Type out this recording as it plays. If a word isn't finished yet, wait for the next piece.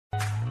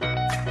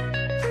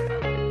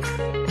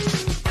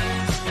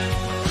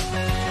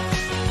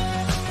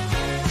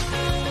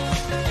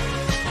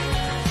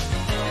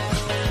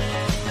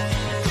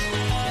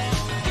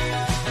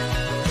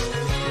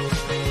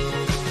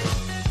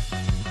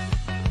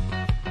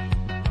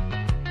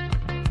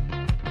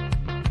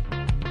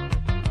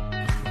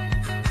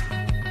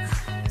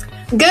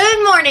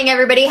Good morning,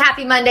 everybody.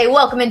 Happy Monday.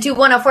 Welcome into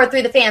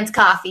 104.3 The Fans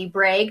Coffee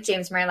Break.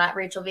 James Marilat,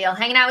 Rachel Veal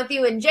hanging out with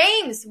you. And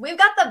James, we've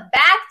got the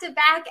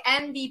back-to-back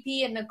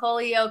MVP and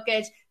Nikola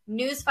Jokic.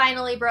 News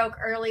finally broke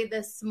early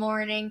this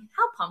morning.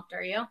 How pumped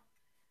are you?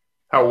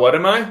 What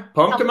am I?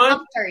 Pumped am I? How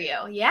pumped are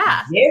you?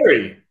 Yeah.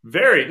 Very,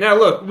 very. Now,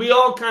 look, we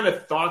all kind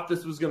of thought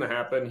this was going to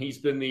happen. He's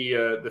been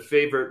the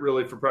favorite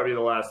really for probably the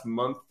last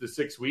month to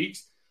 6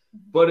 weeks.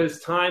 But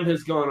as time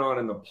has gone on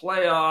in the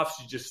playoffs,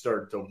 you just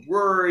start to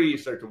worry. You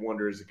start to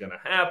wonder, is it going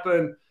to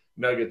happen?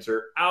 Nuggets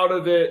are out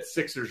of it.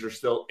 Sixers are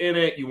still in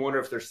it. You wonder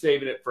if they're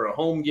saving it for a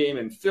home game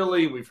in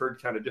Philly. We've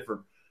heard kind of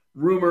different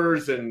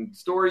rumors and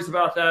stories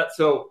about that.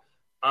 So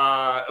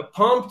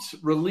pumped,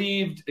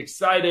 relieved,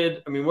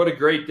 excited. I mean, what a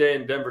great day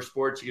in Denver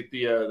sports. You get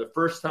the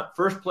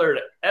first player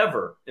to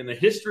ever in the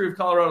history of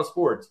Colorado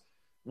sports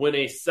win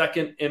a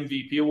second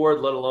MVP award,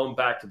 let alone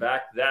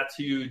back-to-back. That's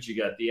huge.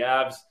 You got the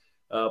Avs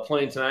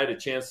playing tonight, a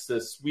chance to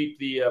sweep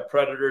the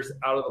Predators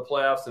out of the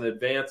playoffs in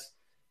advance.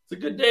 It's a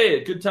good day,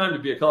 a good time to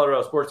be a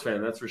Colorado sports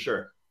fan, that's for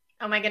sure.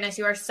 Oh my goodness,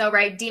 you are so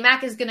right.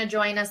 DMac is going to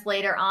join us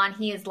later on.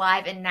 He is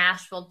live in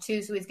Nashville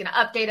too, so he's going to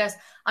update us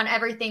on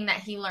everything that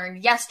he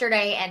learned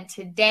yesterday and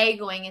today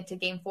going into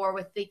Game 4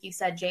 with, like you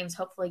said, James,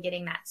 hopefully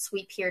getting that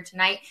sweep here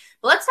tonight.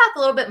 But let's talk a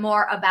little bit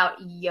more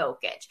about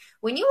Jokic.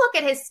 When you look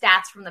at his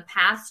stats from the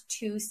past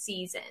 2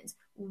 seasons,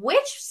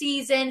 which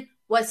season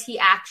was he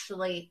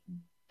actually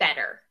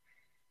better?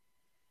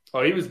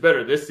 Oh, he was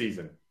better this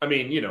season. I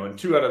mean, in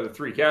 2 out of the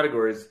 3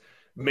 categories,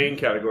 main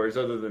categories,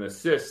 other than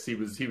assists, he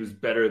was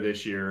better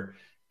this year,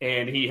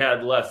 and he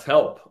had less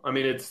help. I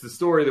mean, it's the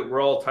story that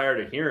we're all tired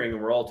of hearing,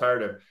 and we're all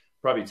tired of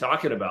probably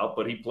talking about,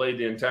 but he played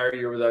the entire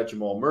year without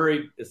Jamal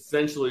Murray,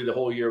 essentially the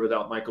whole year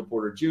without Michael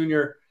Porter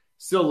Jr.,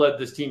 still led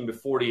this team to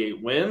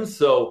 48 wins.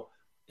 So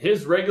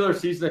his regular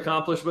season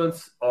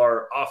accomplishments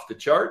are off the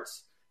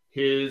charts.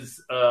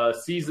 His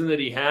season that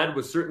he had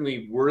was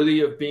certainly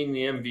worthy of being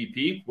the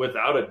MVP,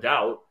 without a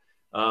doubt.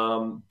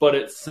 But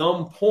at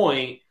some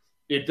point,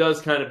 it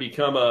does kind of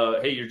become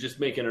hey, you're just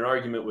making an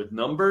argument with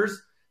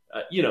numbers.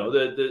 He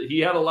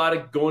had a lot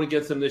of going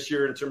against him this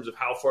year in terms of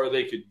how far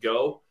they could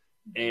go.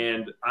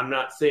 And I'm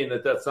not saying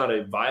that that's not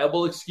a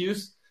viable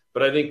excuse,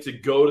 but I think to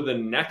go to the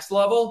next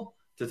level,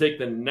 to take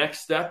the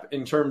next step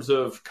in terms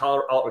of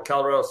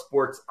Colorado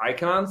sports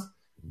icons,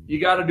 you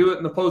got to do it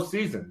in the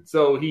postseason.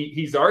 So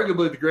he's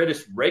arguably the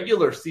greatest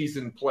regular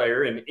season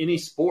player in any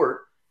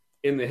sport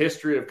in the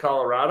history of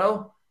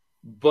Colorado.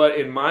 But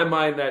in my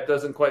mind, that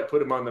doesn't quite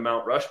put him on the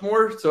Mount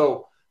Rushmore.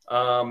 So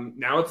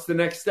now it's the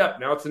next step.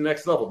 Now it's the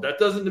next level. That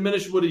doesn't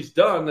diminish what he's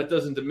done. That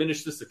doesn't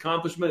diminish this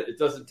accomplishment. It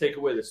doesn't take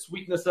away the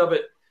sweetness of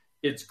it.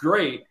 It's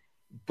great,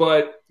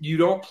 but you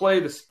don't play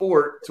the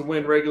sport to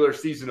win regular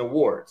season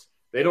awards.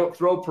 They don't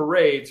throw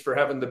parades for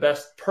having the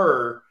best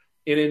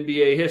in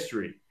NBA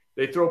history.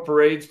 They throw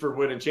parades for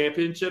winning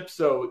championships.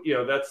 So,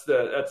 that's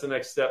the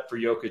next step for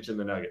Jokic and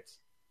the Nuggets.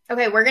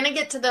 Okay, we're going to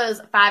get to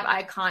those 5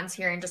 icons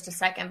here in just a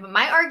second. But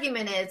my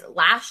argument is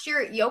last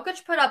year,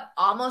 Jokic put up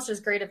almost as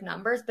great of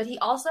numbers, but he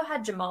also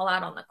had Jamal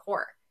out on the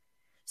court.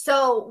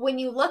 So when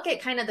you look at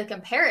kind of the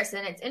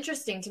comparison, it's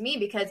interesting to me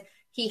because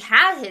he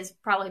had his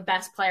probably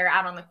best player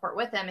out on the court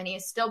with him, and he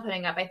is still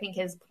putting up, I think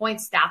his point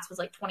stats was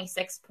like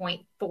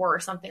 26.4 or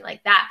something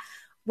like that,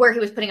 where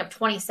he was putting up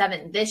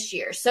 27 this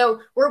year.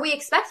 So were we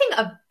expecting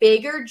a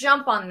bigger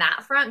jump on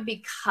that front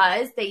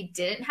because they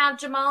didn't have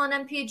Jamal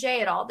and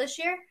MPJ at all this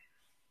year?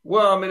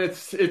 Well, I mean,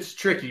 it's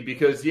tricky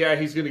because,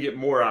 he's going to get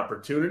more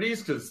opportunities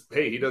because,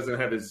 hey, he doesn't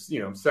have his,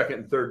 second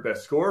and third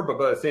best score. But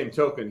by the same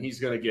token, he's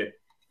going to get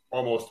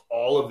almost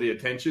all of the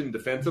attention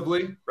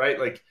defensively, right?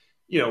 Like,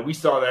 we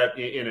saw that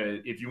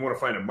if you want to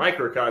find a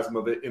microcosm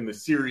of it in the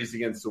series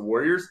against the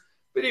Warriors.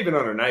 But even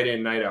on a night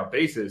in, night out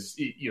basis,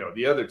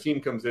 the other team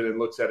comes in and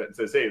looks at it and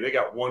says, hey, they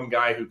got one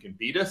guy who can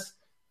beat us.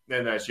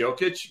 And that's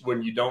Jokic.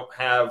 When you don't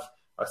have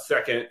a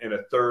second and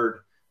a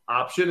third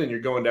option and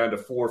you're going down to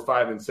 4,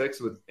 5, and 6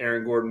 with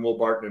Aaron Gordon, Will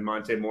Barton, and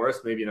Monte Morris,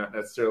 maybe not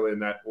necessarily in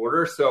that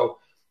order. So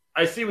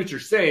I see what you're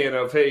saying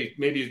of, hey,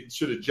 maybe it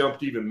should have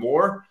jumped even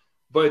more,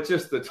 but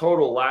just the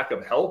total lack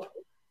of help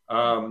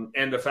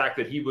and the fact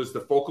that he was the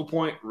focal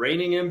point,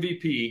 reigning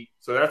MVP,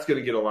 so that's going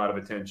to get a lot of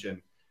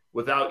attention.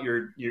 Without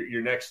your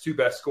next 2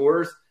 best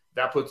scorers,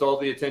 that puts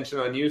all the attention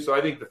on you. So I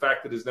think the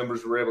fact that his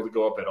numbers were able to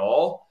go up at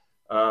all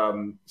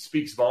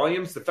speaks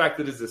volumes. The fact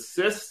that his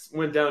assists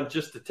went down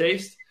just a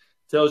taste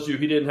tells you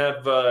he didn't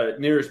have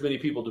near as many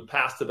people to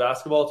pass the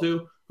basketball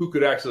to who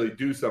could actually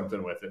do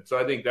something with it. So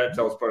I think that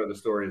tells part of the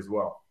story as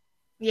well.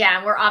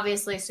 Yeah, we're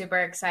obviously super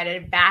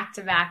excited.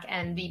 Back-to-back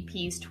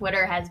MVPs.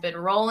 Twitter has been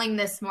rolling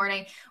this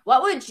morning.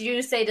 What would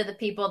you say to the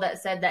people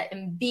that said that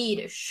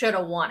Embiid should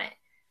have won it?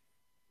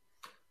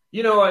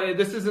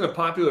 This isn't a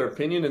popular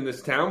opinion in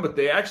this town, but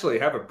they actually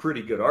have a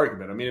pretty good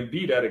argument. I mean,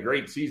 Embiid had a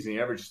great season.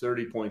 He averaged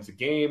 30 points a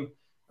game.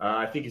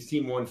 I think his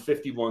team won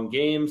 51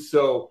 games.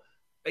 So,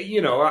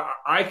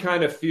 I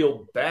kind of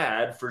feel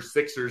bad for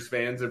Sixers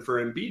fans and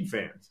for Embiid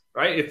fans,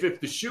 right? If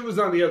the shoe was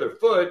on the other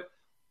foot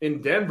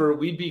in Denver,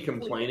 we'd be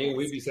complaining.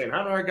 We'd be saying,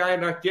 how did our guy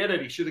not get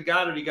it? He should have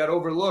got it. He got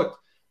overlooked.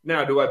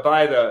 Now, do I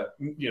buy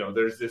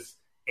there's this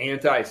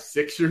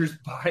anti-Sixers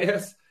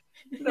bias.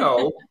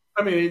 No.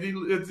 I mean,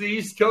 it's the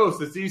East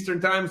Coast. It's the Eastern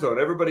time zone.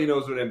 Everybody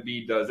knows what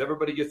Embiid does.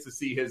 Everybody gets to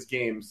see his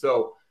game.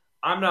 So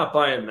I'm not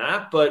buying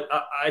that. But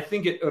I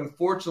think it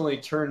unfortunately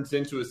turns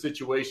into a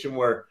situation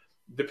where,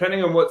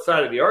 depending on what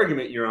side of the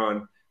argument you're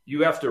on,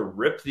 you have to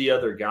rip the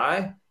other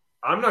guy.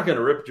 I'm not going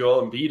to rip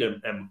Joel Embiid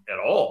at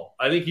all.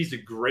 I think he's a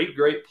great,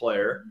 great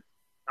player.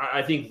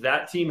 I think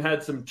that team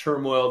had some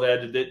turmoil they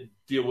had to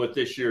deal with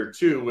this year,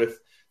 too, with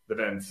the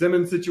Ben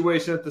Simmons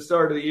situation at the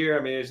start of the year.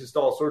 I mean, it's just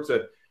all sorts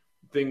of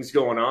things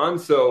going on.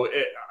 So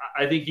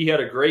I think he had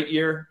a great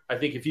year. I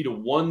think if he'd have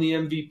won the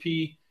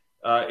MVP,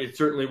 it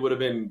certainly would have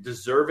been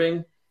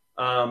deserving.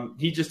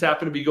 He just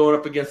happened to be going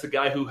up against a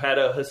guy who had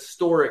a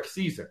historic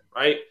season,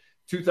 right?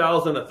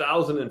 2,000,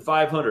 1,000, and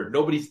 500.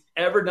 Nobody's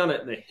ever done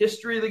it in the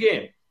history of the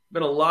game.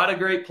 Been a lot of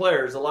great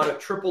players, a lot of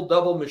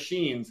triple-double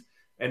machines,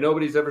 and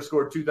nobody's ever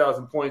scored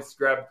 2,000 points,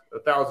 grabbed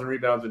 1,000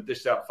 rebounds, and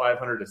dished out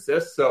 500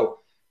 assists. So,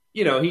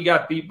 he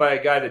got beat by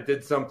a guy that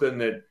did something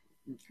that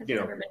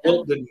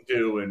Wilt didn't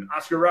do, and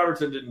Oscar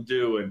Robertson didn't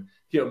do, and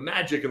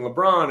Magic and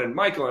LeBron and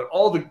Michael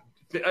and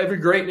every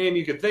great name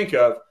you could think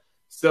of.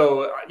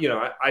 So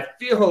I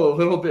feel a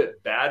little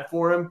bit bad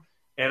for him,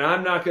 and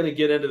I'm not going to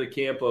get into the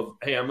camp of,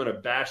 hey, I'm going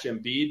to bash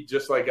Embiid,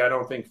 just like I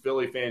don't think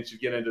Philly fans should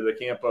get into the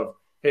camp of,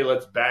 hey,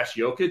 let's bash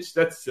Jokic.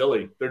 That's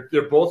silly.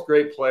 They're both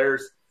great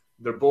players.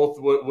 They're both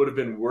would have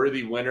been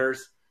worthy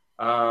winners.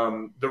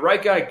 The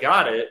right guy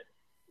got it.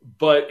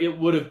 But it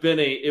would have been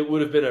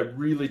a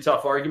really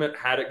tough argument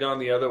had it gone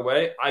the other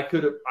way. I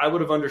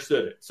would have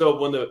understood it.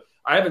 So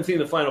I haven't seen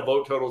the final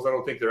vote totals. I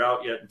don't think they're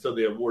out yet until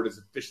the award is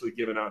officially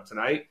given out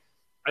tonight.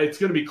 It's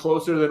going to be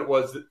closer than it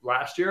was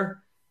last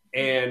year.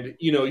 And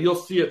you'll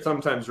see it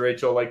sometimes,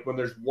 Rachel, like when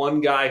there's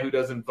one guy who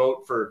doesn't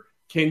vote for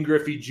Ken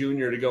Griffey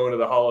Jr. to go into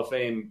the Hall of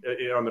Fame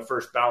on the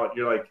first ballot.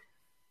 You're like,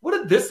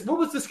 what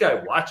was this guy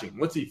watching?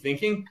 What's he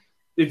thinking?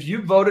 If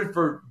you voted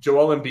for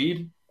Joel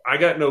Embiid, I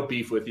got no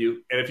beef with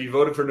you. And if you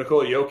voted for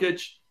Nikola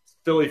Jokic,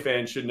 Philly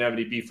fans shouldn't have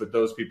any beef with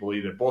those people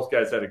either. Both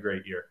guys had a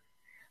great year.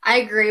 I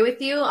agree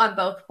with you on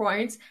both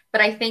points,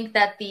 but I think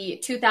that the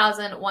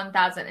 2,000,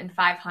 1,000, and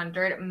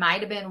 500 might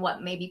have been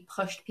what maybe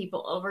pushed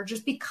people over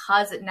just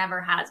because it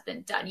never has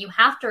been done. You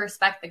have to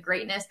respect the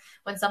greatness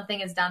when something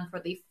is done for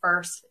the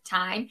first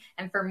time.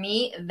 And for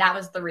me, that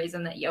was the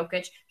reason that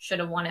Jokic should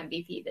have won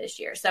MVP this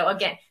year. So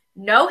again,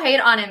 no hate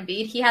on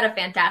Embiid. He had a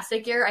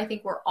fantastic year. I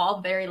think we're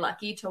all very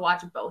lucky to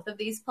watch both of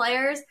these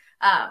players.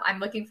 I'm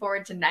looking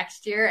forward to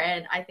next year,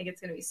 and I think it's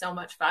going to be so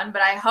much fun.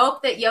 But I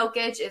hope that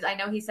Jokic I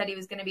know he said he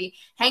was going to be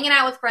hanging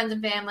out with friends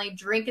and family,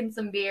 drinking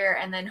some beer,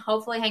 and then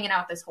hopefully hanging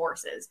out with his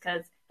horses,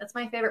 because that's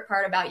my favorite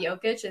part about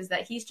Jokic is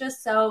that he's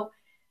just so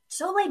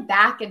laid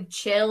back and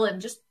chill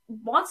and just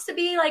wants to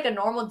be like a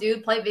normal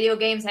dude, play video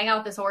games, hang out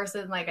with his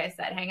horses, and like I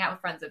said, hang out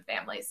with friends and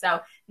family. So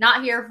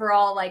not here for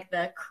all like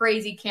the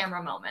crazy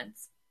camera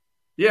moments.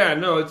 Yeah,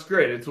 no, it's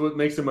great. It's what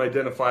makes him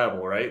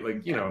identifiable, right?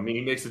 Like,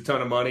 he makes a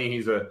ton of money.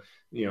 He's a,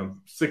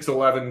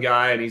 6'11"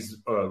 guy, and he's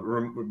a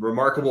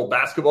remarkable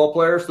basketball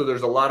player. So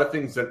there's a lot of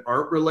things that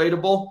aren't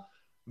relatable.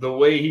 The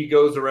way he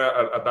goes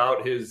around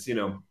about his,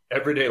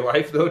 everyday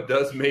life, though,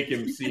 does make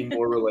him seem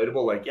more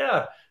relatable. Like,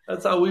 yeah,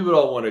 that's how we would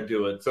all want to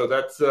do it. So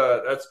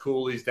that's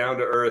cool. He's down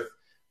to earth.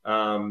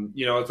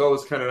 It's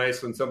always kind of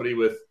nice when somebody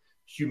with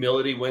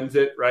humility wins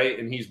it, right?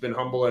 And he's been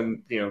humble,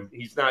 and,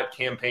 he's not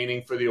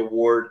campaigning for the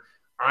award.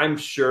 I'm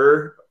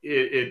sure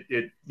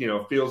it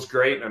feels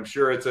great. I'm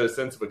sure it's a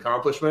sense of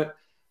accomplishment.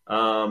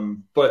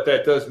 But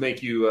that does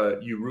make you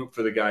root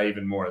for the guy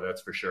even more.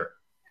 That's for sure.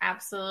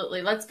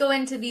 Absolutely. Let's go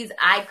into these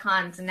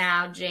icons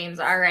now, James.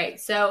 All right.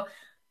 So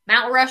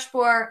Mount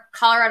Rushmore,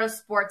 Colorado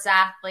sports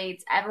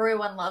athletes.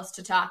 Everyone loves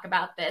to talk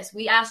about this.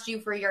 We asked you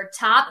for your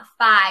top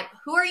 5.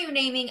 Who are you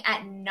naming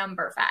at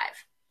number 5?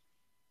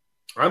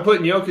 I'm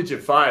putting Jokic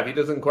at 5. He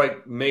doesn't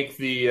quite make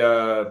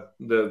the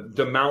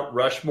Mount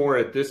Rushmore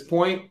at this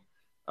point.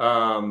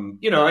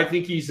 I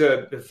think he's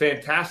a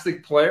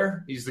fantastic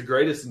player. He's the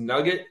greatest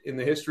nugget in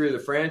the history of the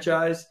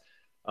franchise.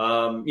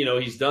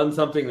 He's done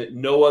something that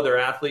no other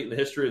athlete in the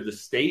history of the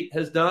state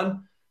has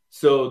done.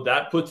 So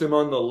that puts him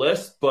on the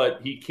list, but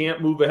he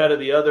can't move ahead of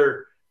the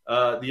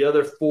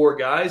other 4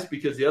 guys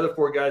because the other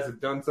 4 guys have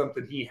done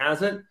something he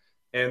hasn't,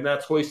 and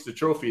that's hoist the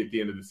trophy at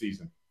the end of the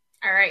season.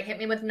 All right, hit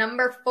me with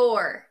number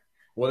 4.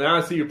 Well, now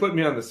I see you're putting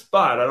me on the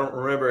spot. I don't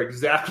remember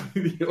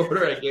exactly the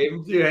order I gave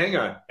him to you. Hang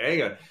on.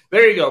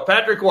 There you go.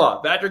 Patrick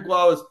Waugh. Patrick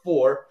Waugh is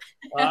 4.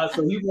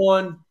 So he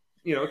won,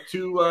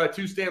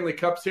 2 Stanley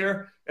Cups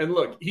here. And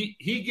look,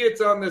 he gets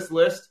on this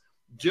list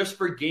just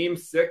for Game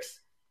 6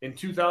 in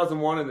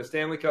 2001 in the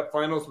Stanley Cup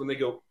Finals when they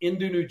go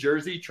into New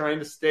Jersey trying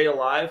to stay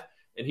alive.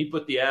 And he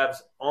put the Avs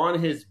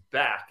on his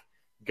back,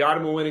 got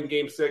him a win in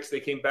Game 6. They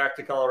came back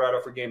to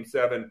Colorado for Game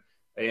 7.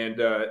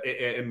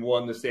 And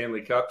won the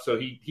Stanley Cup. So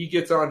he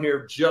gets on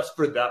here just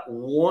for that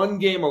one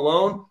game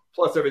alone,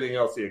 plus everything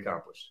else he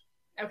accomplished.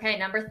 Okay,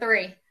 number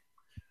 3.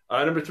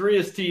 Number 3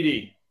 is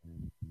TD.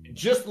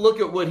 Just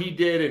look at what he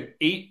did in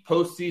 8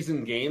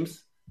 postseason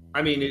games.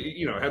 I mean,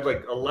 had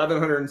like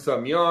 1,100 and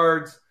some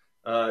yards,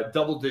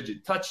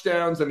 double-digit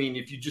touchdowns. I mean,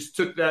 if you just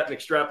took that and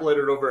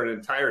extrapolated over an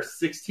entire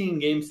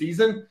 16-game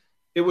season,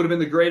 it would have been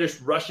the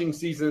greatest rushing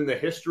season in the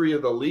history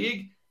of the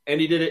league, and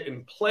he did it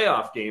in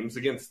playoff games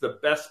against the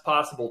best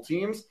possible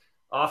teams,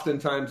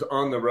 oftentimes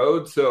on the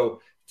road.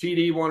 So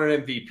TD won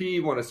an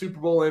MVP, won a Super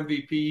Bowl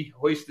MVP,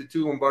 hoisted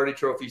 2 Lombardi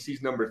trophies.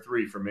 He's number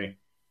 3 for me.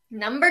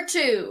 Number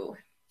 2.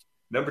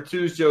 Number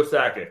 2 is Joe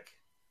Sakic.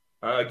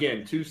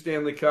 Again, 2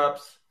 Stanley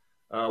Cups,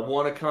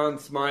 won a Conn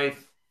Smythe,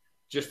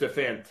 just a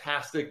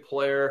fantastic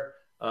player,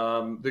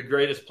 the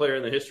greatest player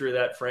in the history of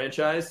that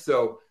franchise.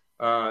 So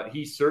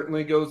he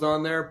certainly goes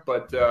on there,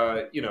 but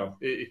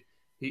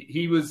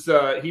he was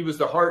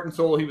the heart and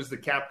soul. He was the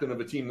captain of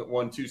a team that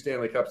won 2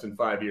 Stanley Cups in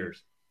 5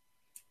 years.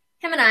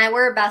 Him and I,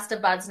 we're best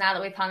of buds now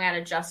that we've hung out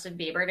at Justin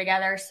Bieber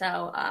together.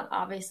 So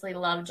obviously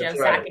love Joe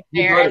Sakic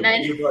there. And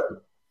then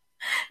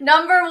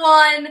number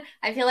 1,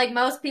 I feel like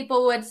most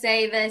people would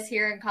say this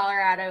here in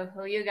Colorado.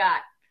 Who you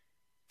got?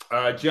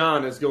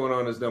 John is going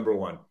on as number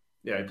 1.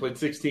 Yeah, he played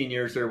 16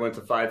 years there, went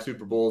to 5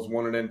 Super Bowls,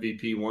 won an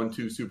MVP, won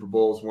 2 Super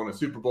Bowls, won a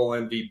Super Bowl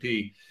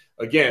MVP.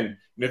 Again,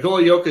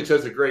 Nikola Jokic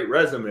has a great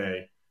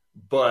resume,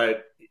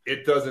 but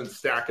it doesn't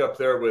stack up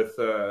there with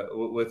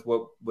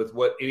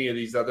what any of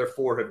these other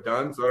 4 have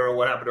done. So I don't know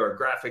what happened to our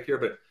graphic here,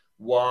 but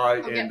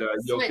and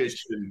Jokic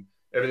and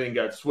everything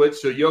got switched.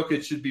 So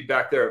Jokic should be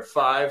back there at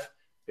 5.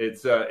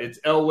 It's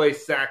Elway,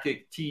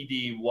 Sakic,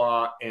 TD,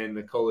 Watt, and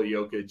Nikola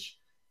Jokic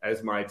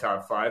as my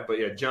top 5. But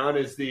yeah, John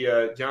is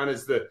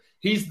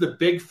he's the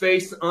big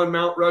face on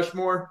Mount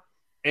Rushmore,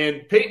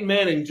 and Peyton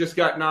Manning just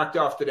got knocked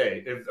off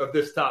today of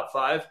this top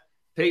 5.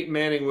 Peyton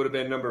Manning would have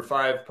been number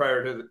 5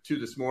 prior to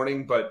this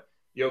morning, but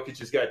Jokic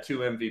has got 2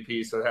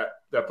 MVPs, so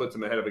that puts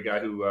him ahead of a guy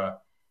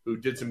who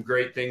did some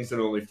great things in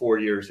only 4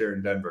 years here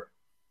in Denver.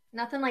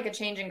 Nothing like a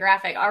change in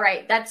graphic. All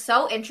right. That's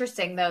so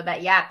interesting, though,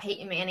 that,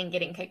 Peyton Manning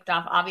getting kicked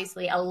off.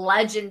 Obviously, a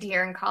legend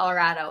here in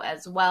Colorado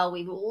as well.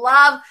 We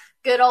love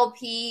good old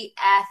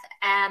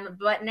PFM.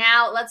 But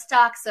now let's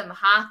talk some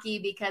hockey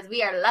because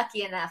we are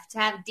lucky enough to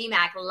have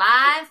DMac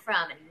live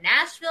from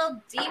Nashville.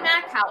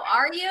 DMac, how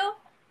are you?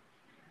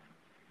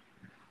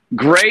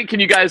 Great. Can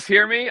you guys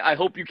hear me? I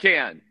hope you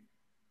can.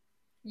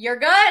 You're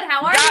good.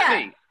 How are you?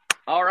 Got me.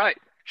 All right.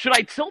 Should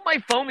I tilt my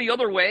phone the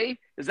other way?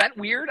 Is that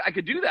weird? I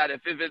could do that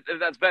if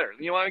that's better.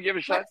 You want to give it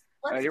a shot?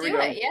 Let's do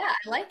it. Yeah,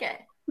 I like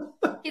it.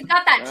 He's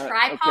got that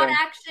tripod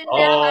action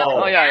down.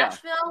 Oh, yeah.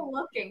 Nashville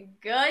looking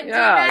good.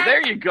 Yeah, DMac.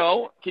 there you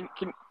go. Can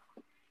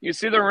you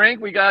see the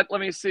rink? We got, let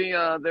me see.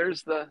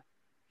 There's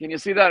can you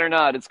see that or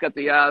not? It's got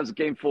the Avs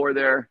game 4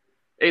 there,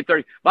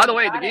 8:30. By the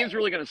way, the game's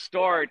really going to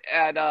start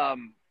at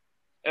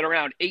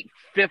around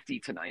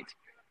 8:50 tonight,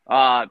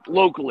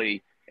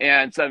 locally,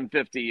 and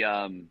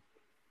 7:50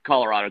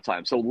 Colorado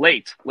time. So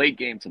late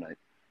game tonight.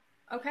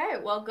 Okay,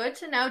 well, good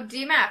to know.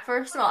 DMac,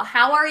 first of all,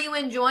 how are you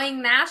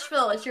enjoying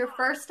Nashville? It's your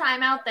first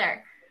time out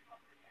there.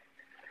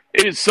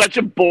 It is such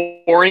a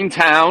boring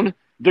town.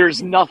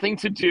 There's nothing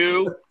to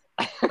do.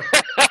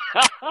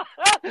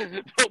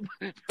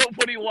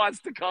 Nobody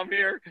wants to come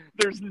here.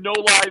 There's no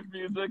live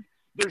music.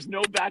 There's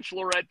no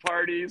bachelorette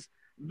parties.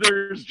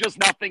 There's just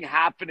nothing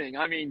happening.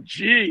 I mean,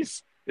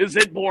 geez, is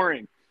it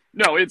boring?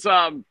 No, it's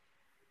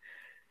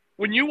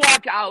when you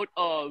walk out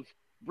of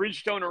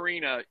Bridgestone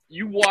Arena,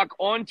 you walk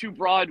onto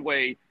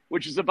Broadway,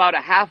 which is about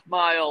a half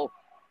mile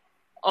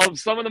of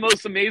some of the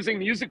most amazing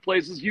music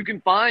places you can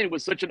find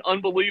with such an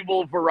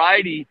unbelievable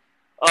variety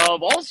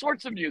of all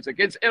sorts of music.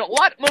 It's a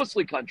lot,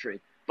 mostly country,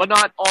 but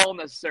not all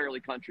necessarily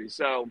country.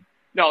 So,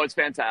 no, it's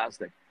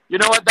fantastic. You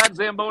know what? That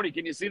Zamboni,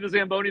 can you see the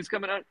Zambonis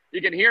coming out?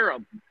 You can hear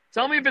them.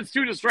 Tell me if it's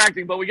too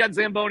distracting, but we got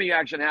Zamboni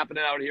action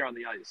happening out here on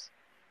the ice.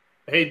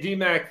 Hey,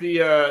 DMac,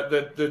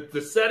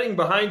 the setting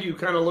behind you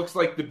kind of looks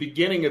like the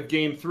beginning of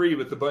Game 3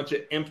 with a bunch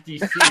of empty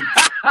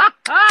seats.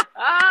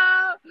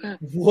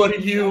 What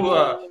do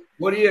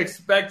you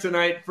expect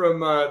tonight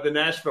from the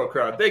Nashville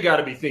crowd? They got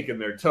to be thinking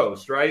they're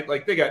toast, right?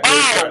 Like they got.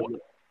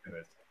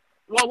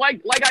 Well,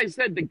 like I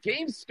said, the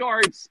game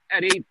starts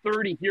at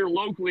 8:30 here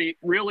locally,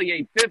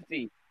 really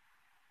 8:50.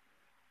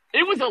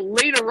 It was a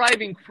late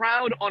arriving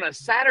crowd on a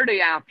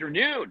Saturday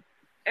afternoon.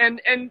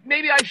 And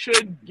maybe I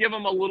should give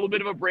them a little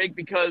bit of a break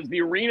because the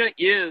arena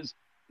is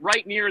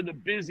right near the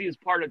busiest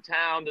part of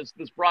town,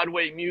 this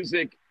Broadway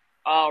music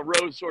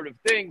road sort of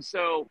thing.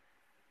 So,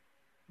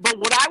 but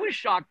what I was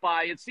shocked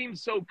by, it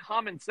seems so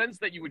common sense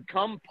that you would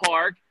come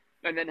park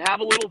and then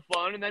have a little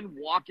fun and then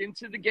walk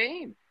into the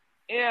game.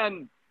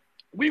 And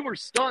we were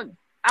stunned,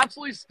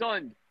 absolutely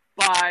stunned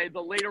by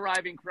the late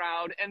arriving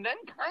crowd and then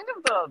kind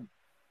of the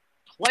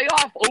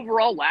playoff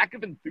overall lack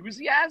of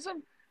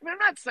enthusiasm. I mean,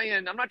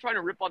 I'm not trying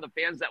to rip on the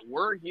fans that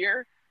were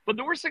here, but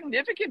there were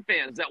significant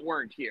fans that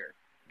weren't here.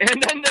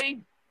 And then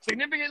they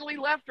significantly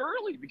left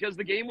early because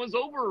the game was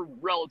over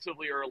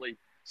relatively early.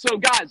 So,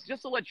 guys,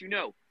 just to let you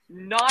know,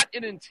 not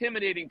an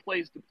intimidating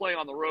place to play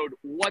on the road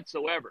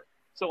whatsoever.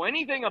 So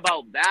anything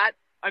about that,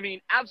 I mean,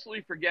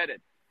 absolutely forget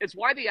it. It's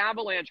why the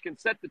Avalanche can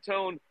set the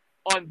tone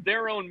on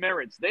their own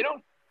merits. They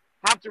don't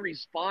have to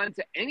respond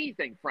to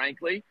anything,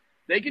 frankly.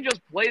 They can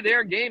just play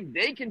their game.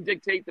 They can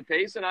dictate the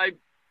pace, and I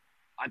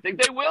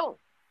think they will.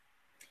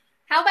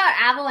 How about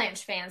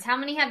Avalanche fans? How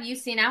many have you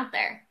seen out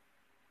there?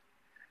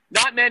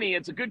 Not many.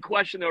 It's a good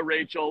question, though,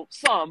 Rachel.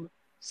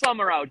 Some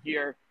are out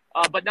here,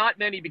 but not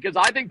many, because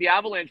I think the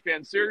Avalanche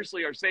fans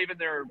seriously are saving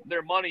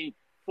their money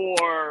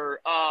for,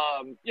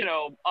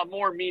 a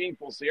more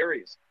meaningful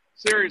series.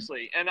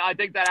 Seriously. And I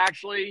think that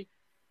actually,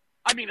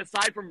 I mean,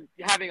 aside from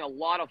having a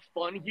lot of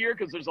fun here,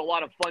 because there's a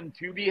lot of fun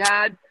to be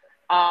had,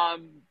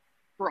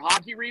 for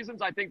hockey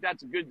reasons, I think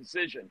that's a good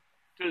decision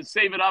to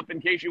save it up in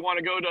case you want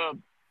to go to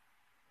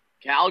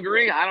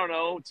Calgary, I don't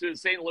know, to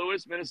St.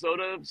 Louis,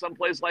 Minnesota,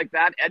 someplace like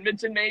that.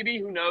 Edmonton, maybe,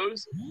 who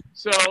knows?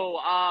 So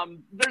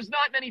there's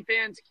not many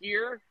fans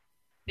here.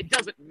 It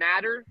doesn't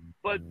matter,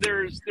 but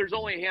there's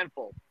only a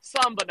handful.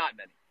 Some, but not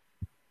many.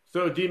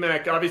 So,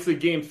 DMac, obviously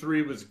Game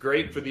 3 was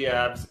great for the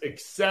Avs,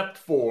 except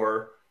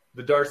for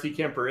the Darcy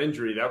Kemper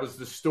injury. That was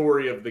the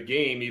story of the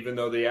game, even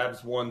though the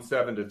Avs won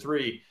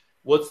 7-3.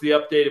 What's the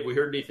update? Have we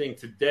heard anything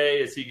today?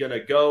 Is he going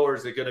to go, or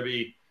is it going to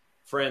be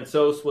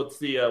Francouz? What's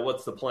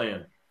the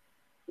plan?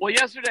 Well,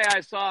 yesterday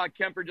I saw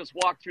Kemper just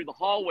walk through the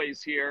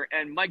hallways here,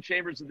 and Mike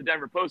Chambers of the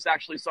Denver Post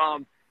actually saw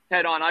him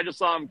head on. I just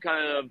saw him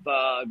kind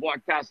of walk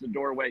past the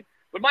doorway.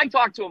 But Mike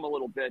talked to him a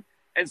little bit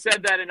and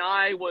said that an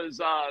eye was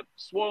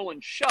swollen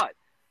shut.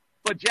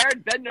 But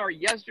Jared Bednar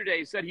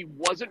yesterday said he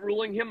wasn't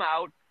ruling him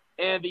out,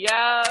 and the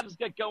Avs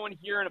get going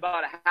here in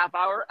about a half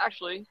hour.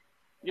 Actually,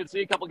 you can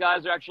see a couple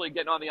guys are actually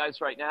getting on the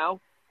ice right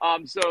now.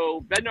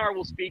 So Bednar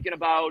will speak in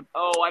about,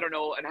 a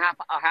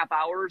half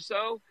hour or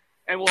so.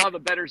 And we'll have a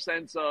better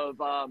sense of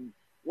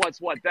what's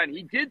what then.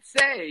 He did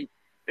say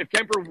if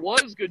Kemper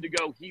was good to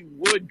go, he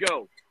would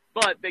go.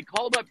 But they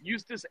called up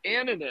Justus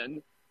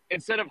Annunen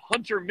instead of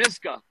Hunter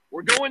Miska.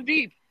 We're going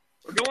deep.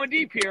 We're going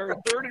deep here,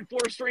 third and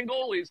fourth string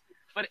goalies.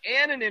 But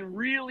Annunen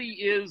really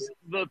is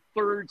the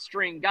third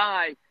string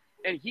guy,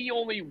 and he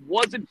only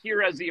wasn't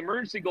here as the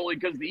emergency goalie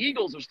because the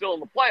Eagles are still in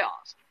the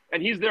playoffs.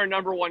 And he's their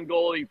number one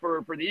goalie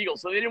for the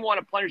Eagles. So they didn't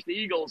want to punish the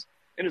Eagles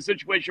in a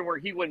situation where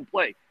he wouldn't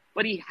play.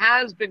 But he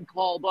has been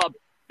called up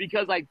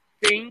because I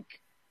think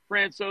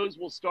Francouz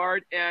will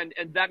start, and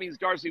that means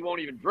Darcy won't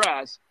even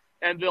dress,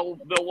 and they'll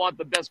want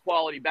the best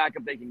quality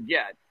backup they can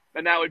get,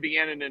 and that would be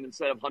Annunen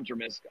instead of Hunter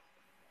Miska.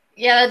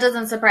 Yeah, that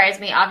doesn't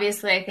surprise me.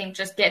 Obviously, I think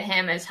just get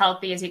him as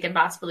healthy as he can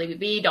possibly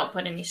be. Don't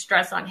put any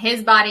stress on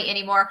his body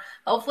anymore.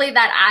 Hopefully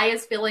that eye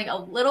is feeling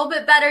a little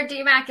bit better.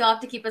 DMac, you'll have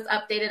to keep us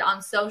updated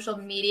on social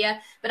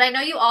media. But I know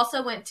you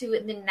also went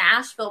to the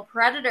Nashville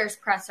Predators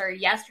presser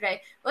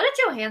yesterday. What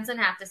did Johansson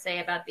have to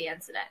say about the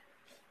incident?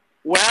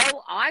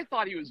 Well, I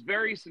thought he was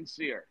very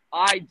sincere.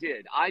 I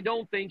did. I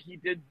don't think he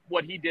did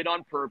what he did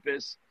on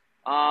purpose.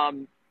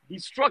 He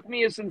struck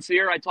me as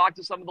sincere. I talked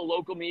to some of the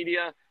local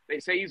media. They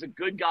say he's a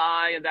good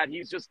guy and that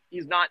he's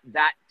not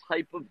that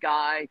type of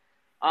guy.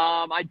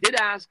 I did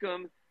ask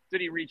him, did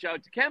he reach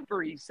out to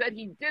Kemper? He said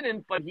he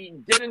didn't, but he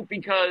didn't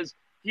because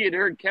he had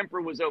heard Kemper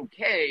was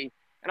okay.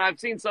 And I've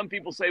seen some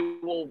people say,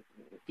 well,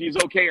 if he's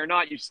okay or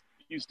not,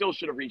 you still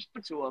should have reached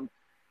out to him.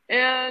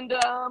 And,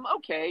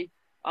 okay.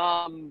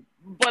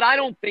 But I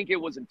don't think it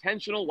was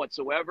intentional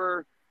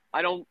whatsoever.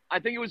 I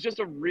think it was just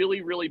a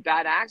really, really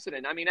bad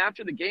accident. I mean,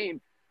 after the game,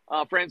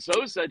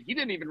 Francouz said he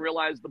didn't even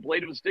realize the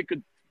blade of his stick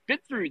could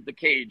fit through the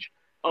cage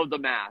of the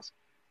mask.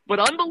 But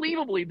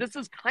unbelievably, this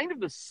is kind of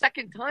the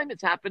second time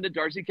it's happened to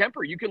Darcy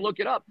Kemper. You can look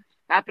it up.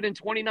 Happened in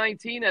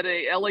 2019 at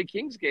a LA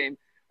Kings game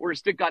where his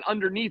stick got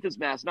underneath his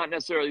mask, not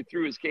necessarily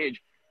through his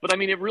cage. But I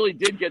mean, it really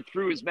did get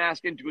through his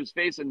mask into his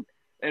face and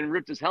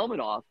ripped his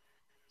helmet off.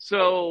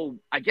 So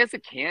I guess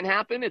it can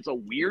happen. It's a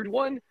weird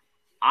one.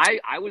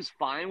 I was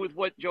fine with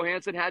what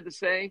Johansson had to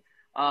say.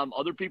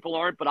 Other people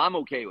aren't, but I'm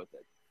okay with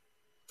it.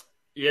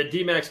 Yeah,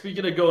 DMac,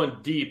 speaking of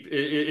going deep,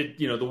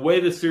 the way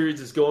the series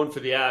is going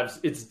for the Avs,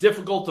 it's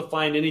difficult to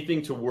find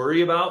anything to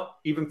worry about,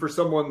 even for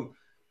someone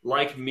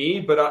like me.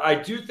 But I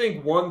do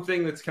think one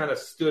thing that's kind of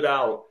stood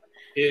out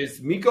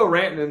is Mikko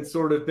Rantanen's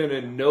sort of been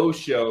a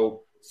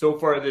no-show so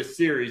far this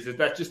series. Is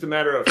that just a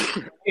matter of,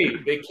 hey,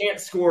 they can't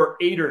score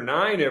 8 or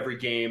 9 every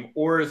game,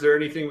 or is there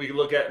anything we can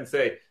look at and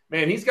say,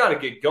 man, he's got to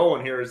get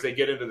going here as they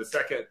get into the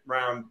second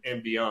round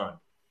and beyond?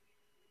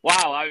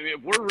 Wow, I mean,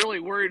 if we're really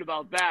worried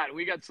about that,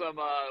 we got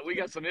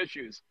some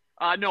issues.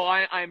 No,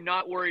 I'm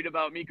not worried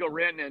about Mikko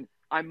Rantanen.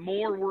 I'm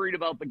more worried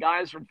about the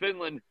guys from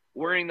Finland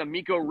wearing the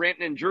Mikko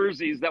Rantanen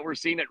jerseys that we're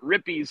seeing at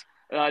Rippy's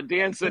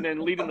dancing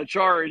and leading the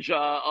charge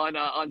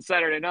on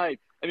Saturday night.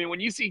 I mean, when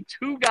you see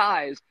two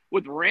guys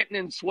with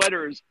Rantanen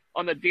sweaters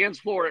on the dance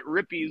floor at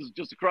Rippy's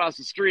just across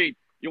the street,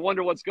 you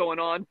wonder what's going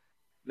on.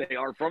 They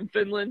are from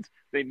Finland.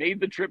 They made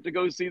the trip to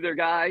go see their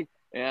guy.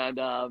 And,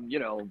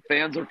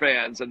 fans are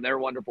fans, and they're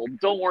wonderful.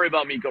 Don't worry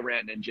about Mikko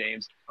Rantanen,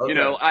 James.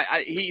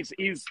 Okay.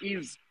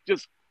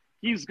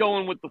 He's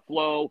going with the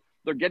flow.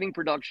 They're getting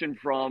production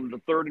from the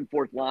third and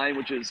fourth line,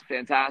 which is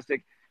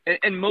fantastic.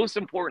 And most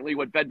importantly,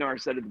 what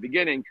Bednar said at the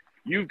beginning,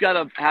 you've got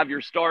to have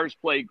your stars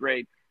play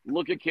great.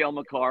 Look at Cale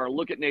Makar.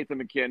 Look at Nathan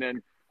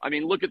McKinnon. I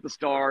mean, look at the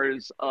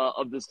stars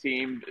of this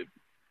team.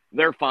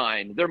 They're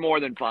fine. They're more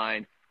than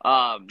fine.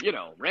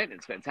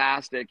 Rantanen's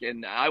fantastic,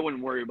 and I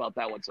wouldn't worry about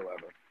that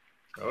whatsoever.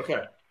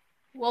 Okay.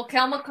 Well,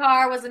 Kel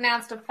McCarr was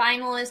announced a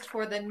finalist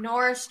for the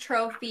Norris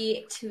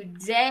Trophy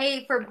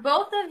today. For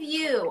both of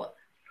you,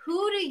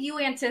 who do you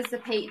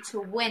anticipate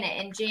to win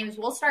it? And James,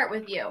 we'll start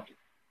with you.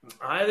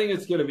 I think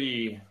it's going to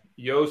be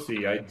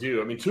Yossi. I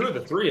do. I mean, 2 of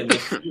the 3 in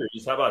this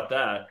series. How about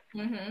that?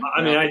 Mm-hmm.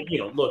 I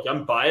mean, look,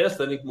 I'm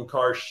biased. I think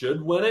McCarr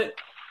should win it.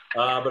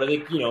 But I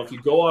think, if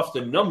you go off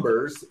the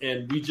numbers,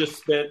 and we just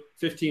spent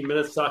 15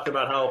 minutes talking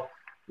about how,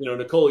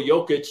 Nikola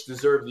Jokic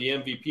deserved the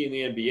MVP in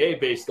the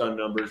NBA based on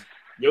numbers.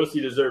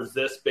 Yossi deserves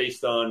this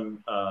based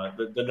on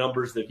the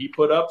numbers that he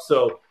put up.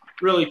 So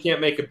really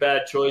can't make a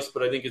bad choice,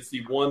 but I think it's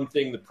the one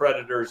thing the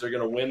Predators are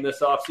going to win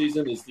this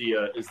offseason is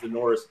the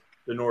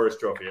Norris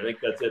Trophy. I think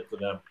that's it for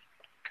them.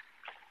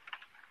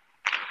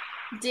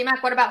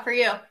 DMac, what about for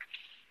you?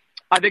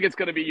 I think it's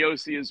going to be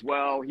Yossi as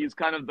well. He's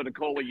kind of the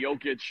Nikola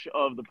Jokic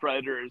of the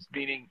Predators,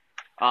 meaning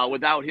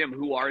without him,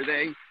 who are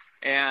they?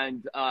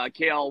 And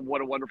Kale,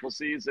 what a wonderful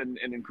season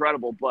and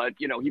incredible. But,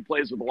 he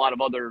plays with a lot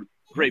of other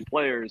great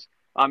players.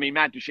 I mean,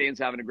 Matt Duchene's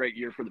having a great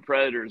year for the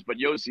Predators, but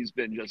Yossi's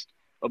been just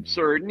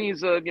absurd. And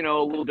he's, a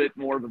little bit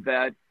more of a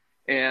vet.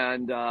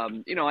 And,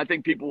 I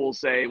think people will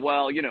say,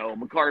 well,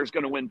 McCarr's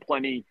going to win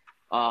plenty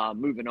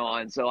moving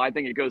on. So I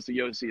think it goes to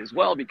Yossi as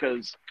well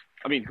because,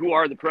 I mean, who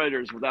are the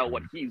Predators without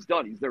what he's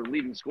done? He's their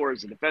leading scorer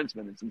as a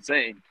defenseman. It's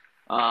insane.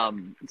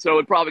 So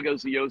it probably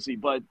goes to Yossi,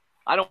 but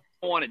I don't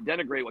want to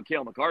denigrate what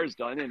Cale Makar's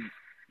done. And,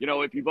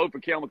 if you vote for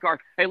Cale Makar,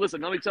 hey,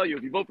 listen, let me tell you,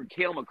 if you vote for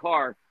Cale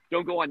Makar,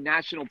 don't go on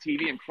national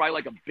TV and cry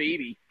like a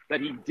baby that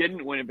he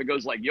didn't win if it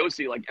goes like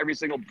Yossi, like every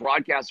single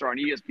broadcaster on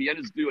ESPN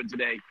is doing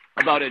today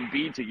about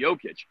Embiid to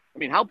Jokic. I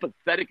mean, how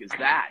pathetic is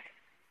that?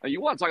 You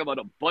want to talk about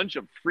a bunch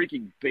of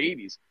freaking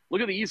babies.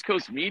 Look at the East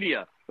Coast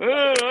media.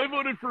 Hey, I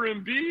voted for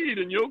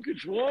Embiid and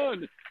Jokic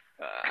won.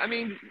 I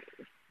mean,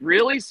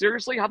 really?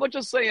 Seriously? How about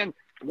just saying,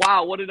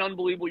 wow, what an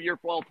unbelievable year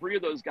for all 3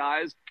 of those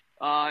guys.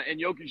 And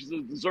Jokic is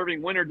a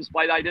deserving winner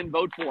despite I didn't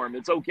vote for him.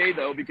 It's okay,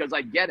 though, because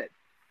I get it.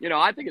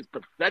 I think it's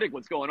pathetic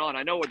what's going on.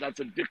 I know that's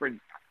a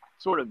different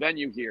sort of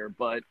venue here,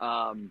 but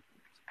I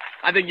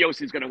think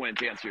Yossi's going to win,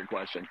 to answer your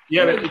question.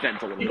 Yeah, but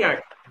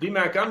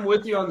DMac, I'm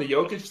with you on the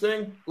Jokic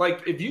thing.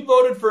 Like, if you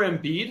voted for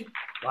Embiid,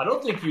 I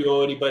don't think you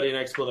owe anybody an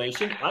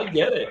explanation. I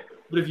get it.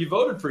 But if you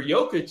voted for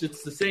Jokic,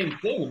 it's the same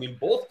thing. I mean,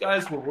 both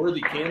guys were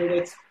worthy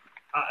candidates.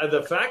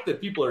 The fact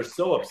that people are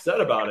so upset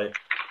about it,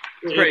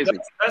 crazy.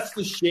 That's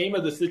the shame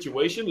of the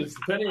situation. Is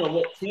depending on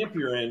what camp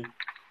you're in,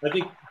 I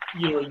think,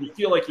 you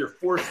feel like you're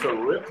forced to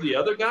rip the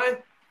other guy.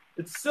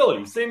 It's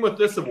silly. Same with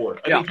this award.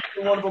 I think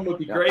one of them would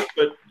be great,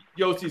 but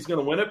Yossi's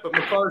going to win it. But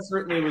McCarr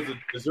certainly was a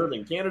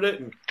deserving candidate,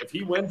 and if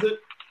he wins it,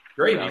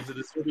 great. Yeah. He's a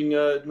deserving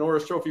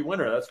Norris Trophy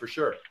winner, that's for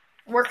sure.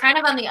 We're kind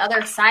of on the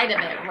other side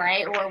of it,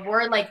 right? Or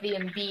we're like the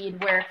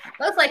Embiid, where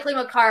most likely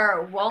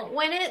McCarr won't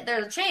win it.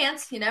 There's a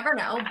chance. You never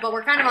know. But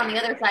we're kind of on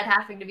the other side,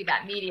 having to be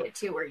that mediate,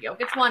 too, where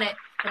Jokic won it,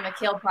 and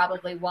McHale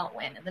probably won't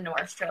win the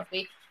Norris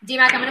Trophy.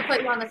 DMac, I'm going to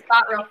put you on the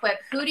spot real quick.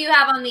 Who do you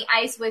have on the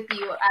ice with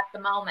you at the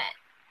moment?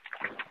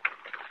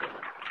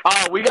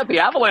 We got the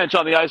Avalanche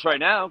on the ice right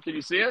now. Can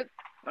you see it?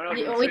 I don't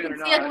know if we can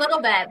see it a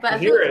little bit,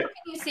 but who can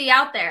you see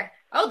out there?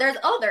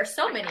 There's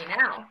so many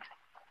now.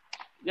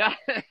 Yeah,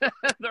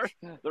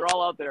 they're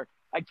all out there.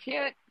 I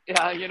can't,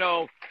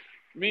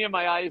 me and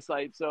my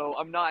eyesight, so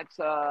I'm not.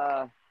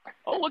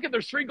 Look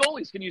there's 3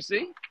 goalies. Can you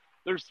see?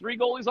 There's 3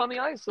 goalies on the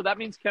ice, so that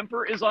means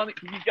Kemper is on.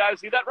 Can you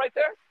guys see that right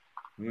there?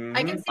 Mm-hmm.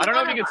 I can see. I don't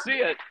know if you can see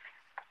it.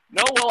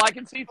 No, well, I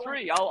can see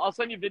 3. I'll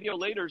send you video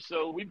later.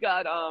 So we've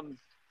got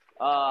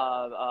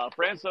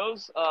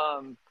Francouz,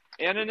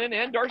 Annanen,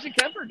 and Darcy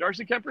Kemper.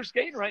 Darcy Kemper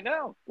skating right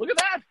now. Look at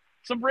that!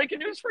 Some breaking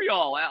news for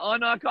y'all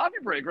on Coffee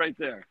Break right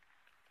there.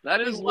 That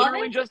is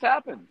literally just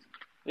happened.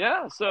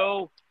 Yeah,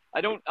 so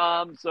I don't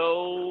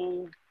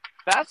so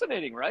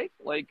fascinating, right?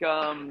 Like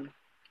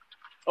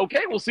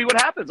okay, we'll see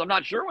what happens. I'm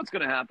not sure what's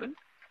gonna happen.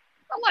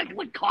 I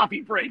like Coffee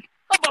Break.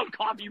 How about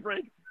Coffee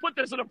Break? Put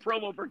this in a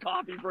promo for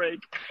Coffee Break.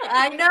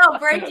 I know,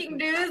 breaking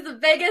news, the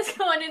biggest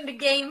going into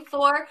Game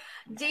 4.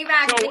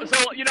 DMac.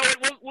 So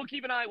we'll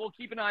keep an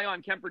eye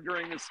on Kemper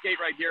during this skate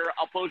right here.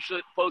 I'll post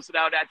it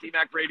out at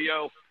DMac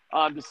Radio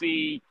to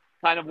see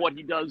kind of what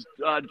he does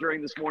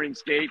during this morning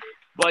skate.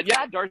 But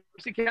yeah,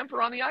 Darcy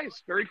Kemper on the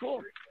ice. Very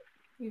cool.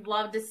 We'd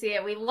love to see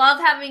it. We love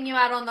having you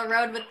out on the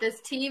road with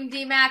this team,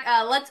 DMac.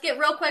 Let's get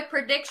real quick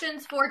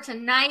predictions for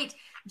tonight.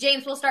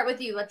 James, we'll start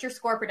with you. What's your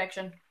score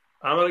prediction?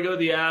 I'm going to go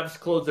the Avs,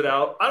 close it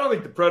out. I don't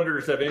think the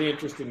Predators have any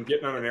interest in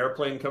getting on an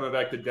airplane, coming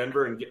back to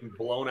Denver, and getting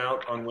blown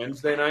out on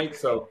Wednesday night.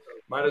 So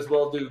might as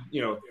well do,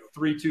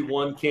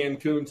 3-2-1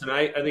 Cancun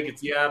tonight. I think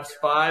it's the Avs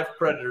 5,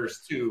 Predators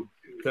 2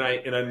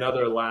 tonight, and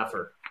another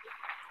laugher.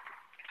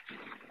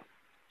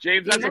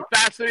 James, that's a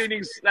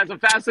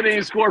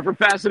fascinating score for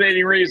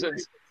fascinating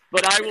reasons.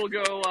 But I will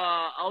go.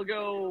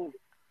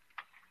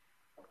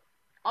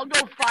 I'll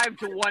go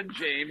 5-1,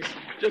 James,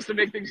 just to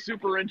make things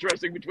super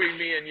interesting between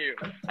me and you.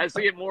 I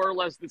see it more or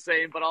less the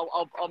same, but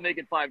I'll make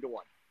it 5-1.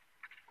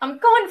 I'm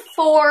going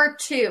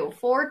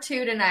 4-2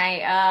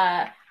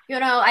 tonight.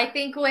 I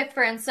think with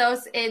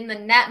Francouz in the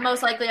net,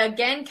 most likely,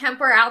 again,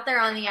 Kemper out there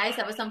on the ice,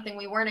 that was something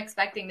we weren't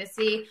expecting to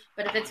see.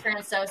 But if it's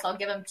Francouz, I'll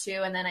give him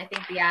 2, and then I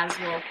think the Avs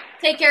will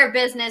take care of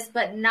business,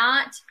 but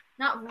not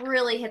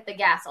really hit the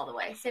gas all the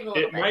way. Save a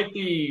little bit. It might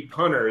be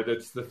Hunter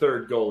that's the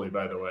third goalie,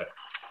 by the way.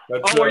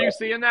 Are you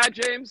seeing that,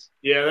 James?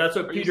 Yeah, that's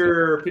what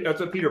Peter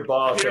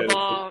Baugh said.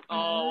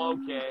 Oh,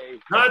 okay.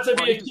 Not to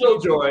be a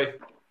killjoy.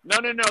 No,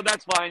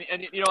 that's fine.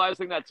 And, I was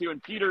thinking that too.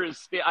 And Peter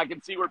I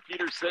can see where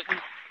Peter's sitting.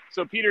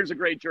 So Peter's a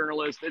great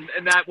journalist,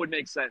 and that would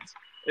make sense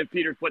if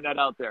Peter's putting that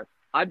out there.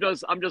 I'm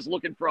just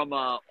looking from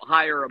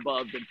higher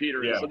above than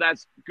Peter is. So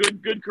that's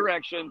good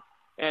correction.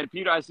 And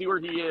Peter, I see where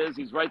he is.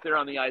 He's right there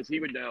on the ice. He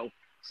would know.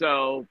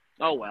 So,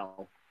 oh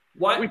well.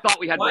 We thought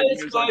we had breaking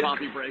news on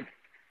coffee break.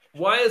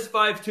 Why is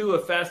 5-2 a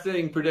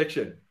fascinating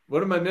prediction?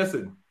 What am I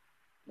missing?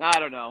 I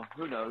don't know.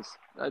 Who knows?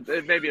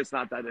 Maybe it's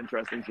not that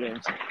interesting,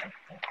 James.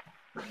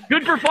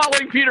 Good for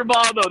following Peter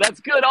Baugh, though. That's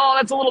good. Oh,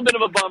 that's a little bit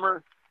of a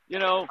bummer.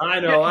 I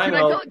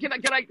know.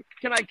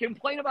 Can I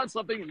complain about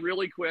something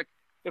really quick?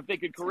 If they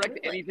could correct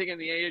anything in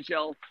the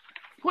AHL,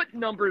 put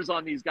numbers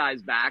on these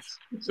guys' backs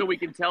so we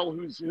can tell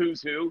who's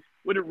who.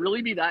 Would it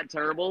really be that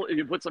terrible if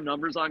you put some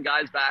numbers on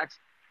guys' backs?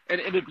 And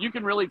if you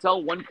can really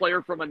tell one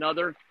player from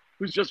another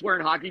who's just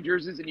wearing hockey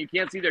jerseys and you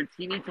can't see their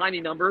teeny tiny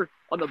number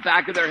on the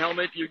back of their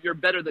helmet, you're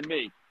better than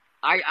me.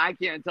 I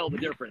can't tell the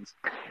difference.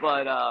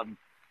 But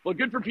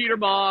good for Peter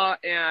Baugh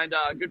and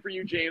good for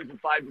you, James,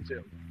 with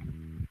 5-2.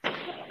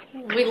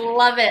 We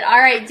love it. All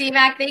right,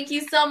 DMac, thank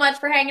you so much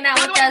for hanging out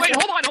with us. Wait,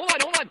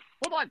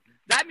 hold on.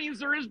 That means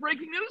there is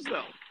breaking news,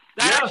 though.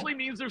 That actually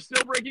means there's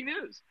still breaking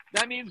news.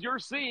 That means you're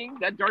seeing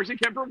that Darcy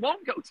Kemper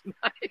won't go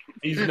tonight.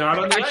 He's not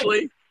on the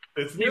ice.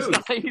 It's news.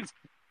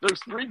 There's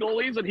 3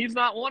 goalies, and he's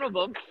not one of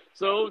them.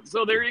 So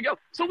there you go.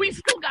 So we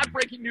still got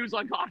breaking news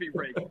on coffee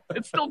break.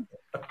 It still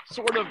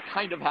sort of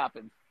kind of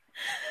happened.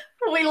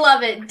 We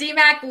love it.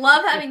 DMac,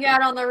 love having you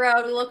out on the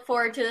road. We look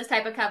forward to this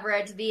type of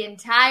coverage the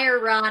entire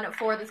run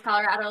for this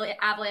Colorado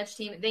Avalanche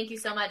team. Thank you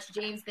so much,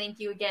 James. Thank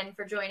you again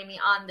for joining me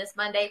on this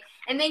Monday.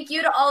 And thank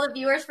you to all the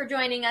viewers for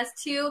joining us,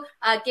 too.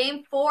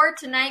 Game 4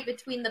 tonight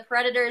between the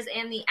Predators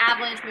and the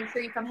Avalanche. Make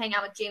sure you come hang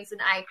out with James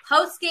and I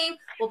post-game.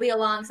 We'll be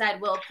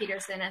alongside Will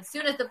Peterson. As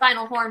soon as the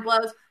final horn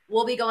blows,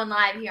 we'll be going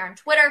live here on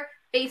Twitter,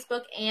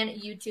 Facebook, and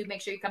YouTube.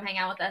 Make sure you come hang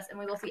out with us, and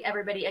we will see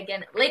everybody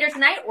again later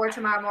tonight or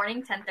tomorrow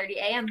morning, 10:30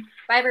 a.m.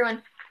 Bye, everyone.